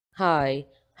Hi,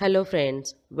 hello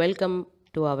friends, welcome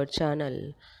to our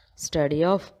channel Study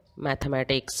of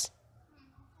Mathematics.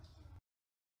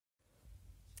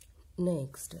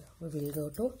 Next, we will go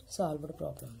to solved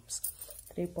problems.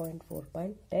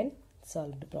 3.4.10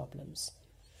 solved problems.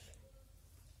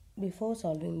 Before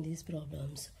solving these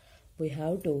problems, we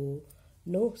have to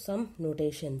know some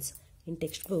notations. In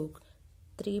textbook,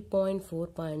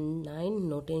 3.4.9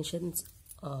 notations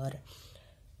are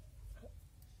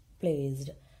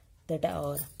placed that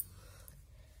are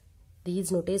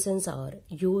these notations are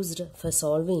used for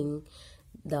solving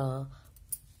the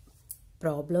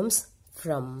problems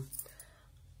from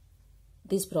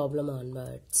this problem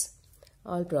onwards.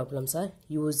 All problems are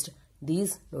used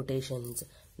these notations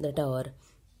that are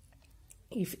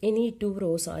if any two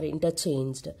rows are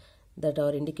interchanged that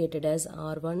are indicated as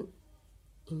R1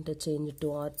 interchanged to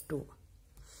R2.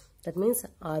 That means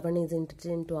R1 is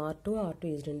interchanged to R2,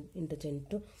 R2 is interchanged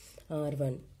to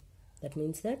R1. That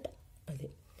means that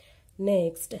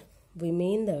next we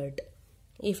mean that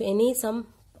if any some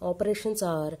operations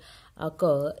are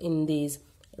occur in these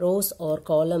rows or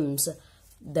columns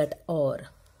that are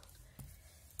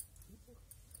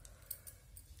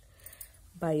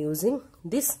by using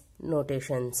these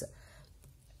notations.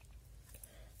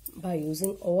 By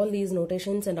using all these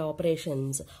notations and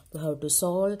operations, we have to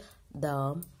solve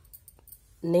the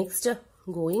next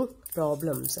going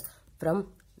problems from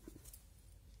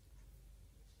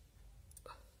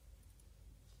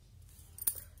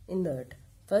in that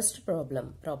first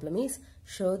problem is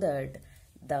show that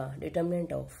the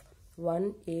determinant of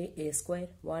 1a square,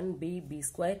 1b b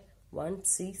square,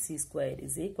 1c c square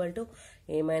is equal to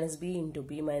a minus b into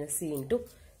b minus c into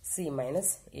c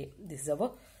minus a. This is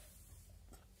our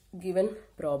given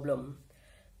problem.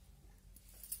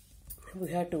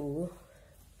 We have to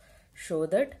show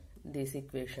that this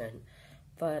equation.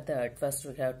 For that, first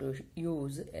we have to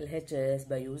use LHS.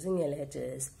 By using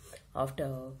LHS,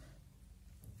 after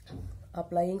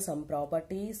applying some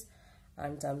properties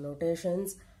and some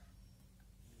notations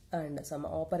and some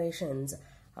operations,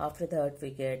 after that we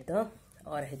get the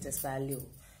RHS value.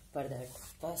 For that,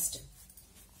 first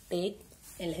take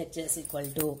LHS equal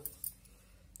to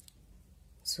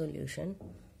solution.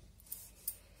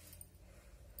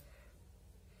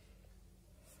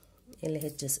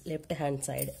 LHS left hand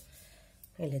side.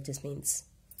 LHS means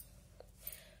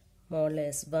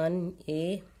modulus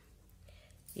 1a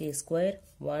square,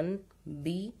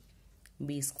 1b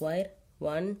b square,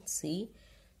 1c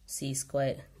c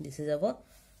square. This is our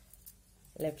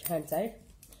left hand side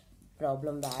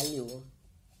problem value.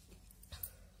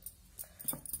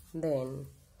 Then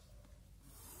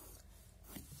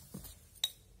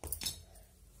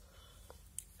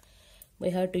we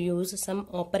have to use some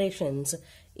operations.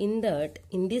 In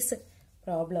this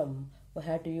problem we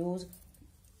have to use,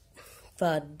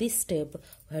 for this step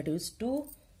we have to use two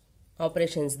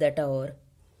operations that are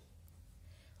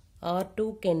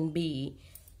R2 can be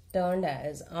turned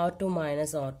as R2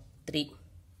 minus R3,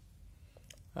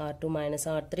 R2 minus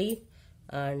R3,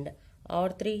 and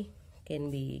R3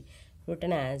 can be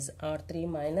written as R3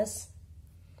 minus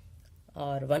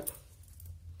R1.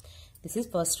 This is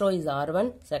first row is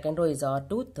R1, second row is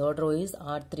R2, third row is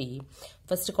R3.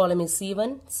 First column is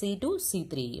C1, C2,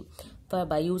 C3.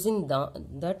 By using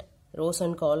that rows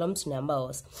and columns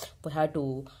numbers, we have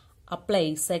to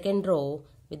apply second row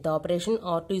with the operation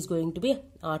R2 is going to be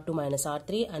R2 minus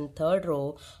R3, and third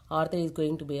row R3 is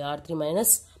going to be R3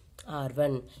 minus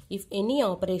R1. If any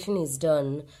operation is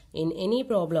done in any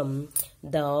problem,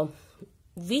 the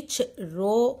which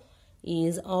row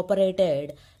is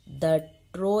operated, that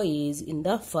row is in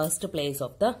the first place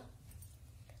of the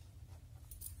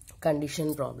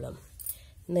condition problem.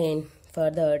 Then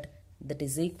for that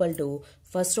is equal to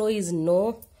first row is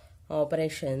no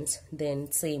operations,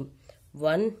 then same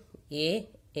 1a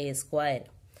square.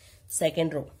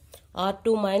 Second row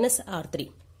R2 minus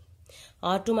R3.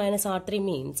 R2 minus R3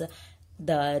 means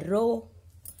the row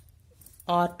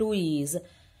R2 is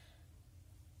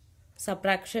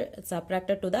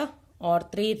subtracted to the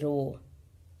R3 row.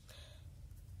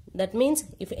 That means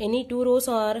if any two rows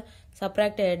are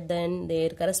subtracted, then their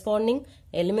corresponding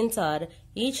elements are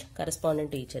each corresponding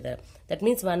to each other. That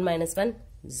means 1 minus 1,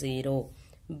 0.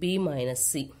 B minus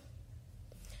C.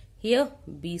 Here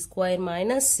B square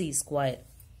minus C square.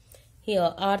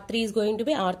 Here R3 is going to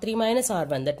be R3 minus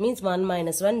R1. That means 1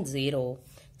 minus 1, 0.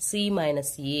 C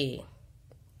minus A.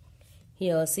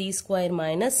 Here C square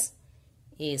minus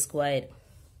A square.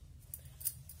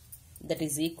 That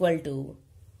is equal to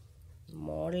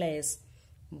modulus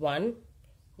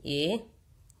 1a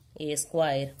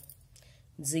square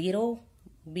 0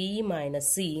 b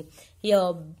minus c.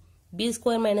 Here b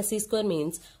square minus c square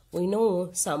means we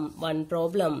know one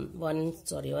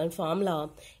formula,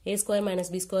 a square minus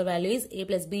b square value is a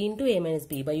plus b into a minus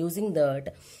b. By using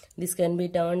that, this can be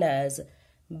turned as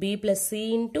b plus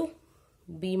c into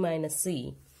b minus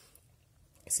c.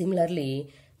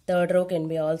 Similarly, third row can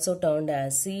be also turned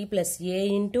as c plus a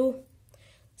into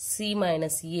c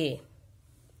minus a.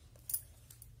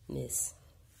 This.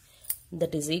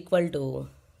 That is equal to,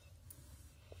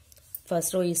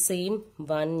 first row is same,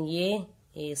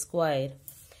 1a square.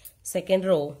 Second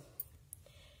row,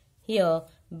 here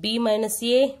b minus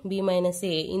a,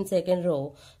 in second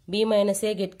row, b minus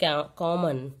a get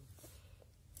common.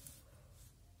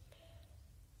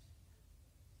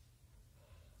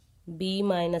 B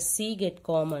minus c get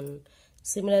common.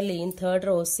 Similarly, in third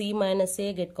row, c minus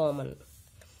a get common.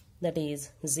 That is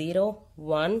 0,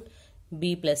 1,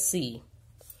 b plus c.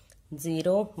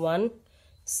 0, 1,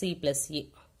 c plus a.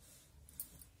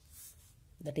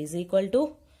 That is equal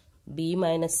to b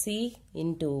minus c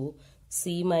into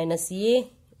c minus a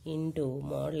into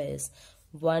more or less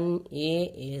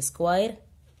 1a square,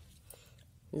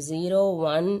 0,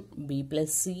 1, b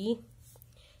plus c,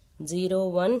 0,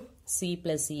 1, c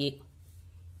plus a.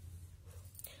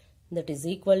 That is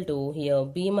equal to here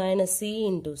b minus c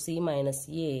into c minus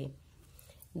a.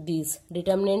 This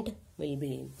determinant will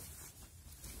be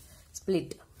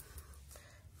split.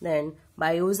 Then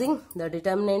by using the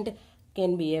determinant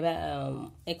can be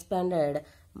expanded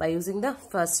by using the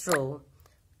first row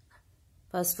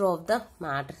of the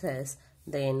matrices.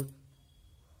 Then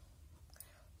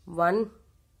 1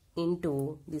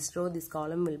 into this row, this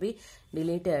column will be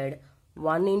deleted.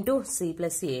 1 into c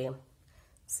plus a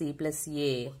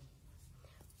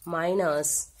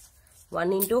minus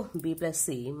 1 into b plus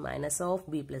c minus of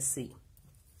b plus c.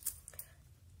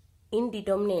 In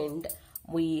determinant,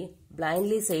 we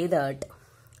blindly say that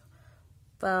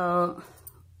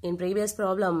in previous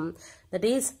problem, that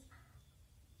is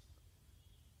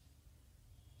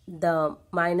the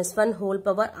minus 1 whole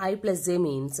power I plus j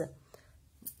means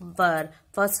for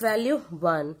first value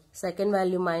 1, second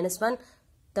value minus 1,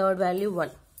 third value 1.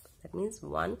 That means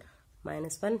 1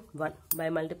 minus 1, 1.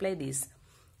 By multiply this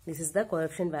is the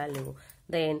coefficient value.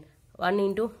 Then 1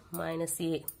 into minus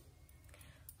a.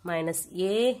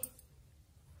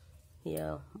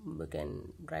 Here we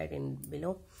can write in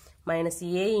below. Minus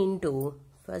a into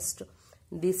first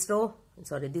this row,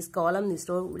 this column, this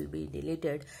row will be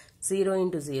deleted. 0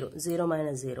 into 0, 0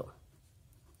 minus 0.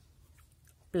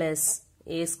 Plus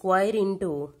a square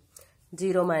into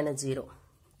 0 minus 0.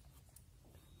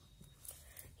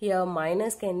 Here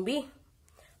minus can be,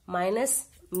 minus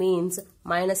means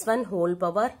minus 1 whole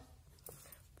power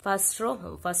first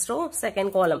row,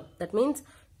 second column. That means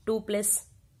 2 plus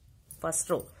first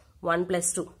row, 1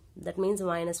 plus 2. That means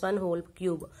minus 1 whole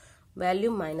cube,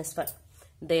 value minus 1.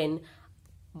 Then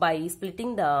by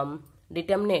splitting the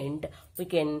determinant, we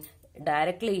can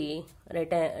directly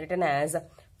written as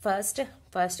first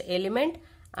element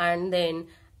and then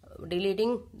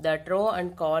deleting that row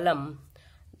and column,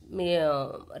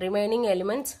 remaining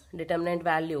elements determinant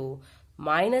value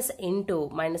minus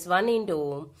 1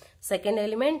 into second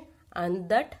element and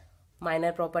that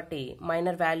minor property,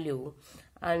 minor value,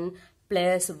 and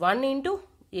plus 1 into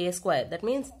a square. That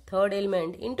means third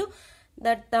element into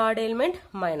that third element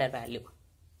minor value.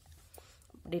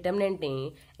 Determinant ni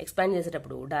expand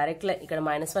చేసేటప్పుడు direct ఇక్కడ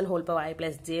 -1 whole power I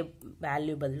plus j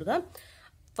value బదులుగా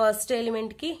first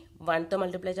element కి 1 తో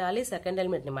multiply చేయాలి, second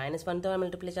element ని -1 తో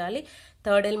multiply చేయాలి,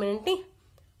 third element ని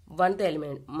 1 తో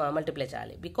మల్టిప్లై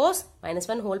చేయాలి. Because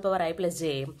 -1 whole power I plus j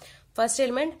first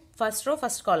element, first row,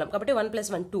 first column కాబట్టి 1 plus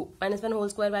 1 2, -1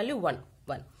 whole square value 1.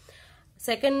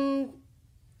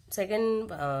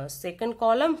 Second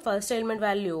column, first element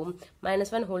value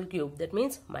 -1 whole cube. That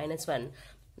means -1.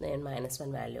 Then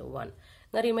 -1 value 1.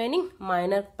 The remaining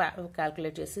minor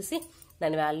calculate chesesi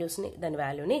దాని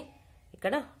వాల్యూని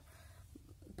ఇక్కడ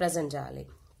present చేయాలి.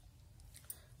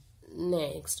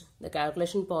 Next, the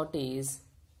calculation part is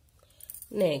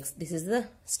this is the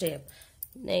step.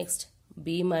 Next, b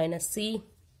minus c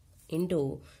into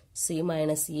c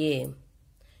minus a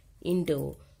into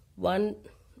 1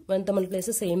 తో multiply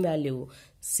same value,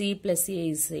 c plus a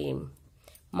is same,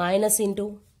 minus into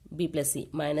b plus c,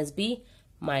 minus b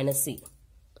minus c,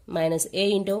 minus a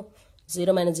into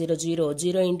 0 minus 0 0,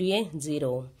 0 into a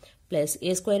 0, plus a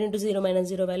square into 0 minus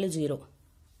 0 value 0.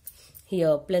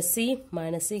 Here plus c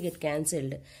minus c get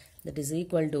cancelled. That is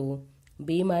equal to b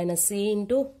minus c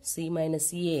into c minus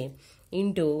a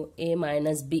into a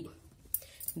minus b.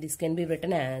 This can be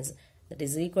written as that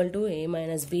is equal to a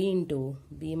minus b into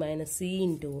b minus c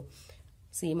into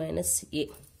c minus a.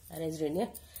 Arranged in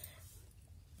here.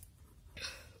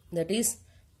 That is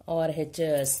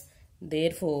RHS.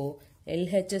 Therefore,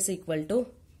 LHS equal to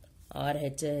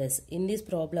RHS. In this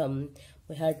problem,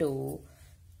 we have to,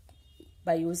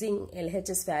 by using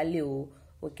LHS value,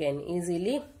 we can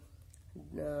easily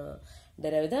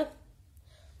derive the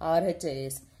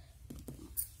RHS.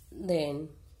 Then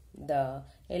the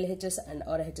LHS and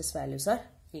RHS values are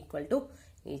equal to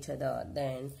each other.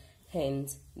 Then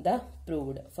hence the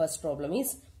proved. First problem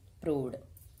is proved.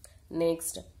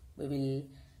 Next we will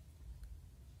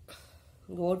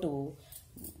go to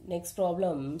next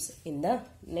problems in the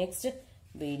next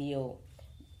video.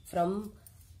 From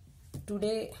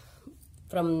today,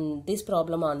 from this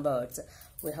problem onwards,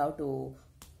 we have to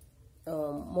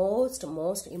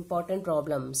most important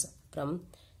problems from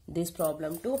this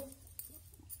problem to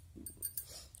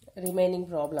remaining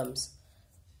problems.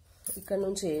 ఇక్కడ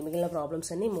నుంచి మిగిలిన problems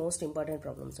అన్ని most important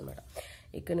problems అన్నమాట.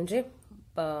 ఇక్కడ నుంచి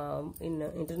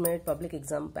intermediate public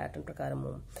exam pattern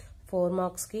ప్రకారము 4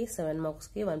 మార్క్స్కి 7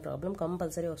 మార్క్స్కి 1 ప్రాబ్లం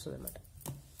కంపల్సరీ వస్తుంది అన్నమాట.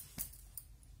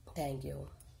 Thank you.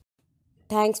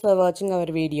 Thanks for watching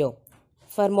our video.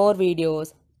 For more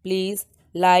videos please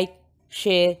like,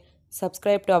 share,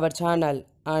 subscribe to our channel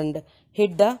and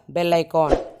hit the bell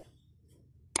icon.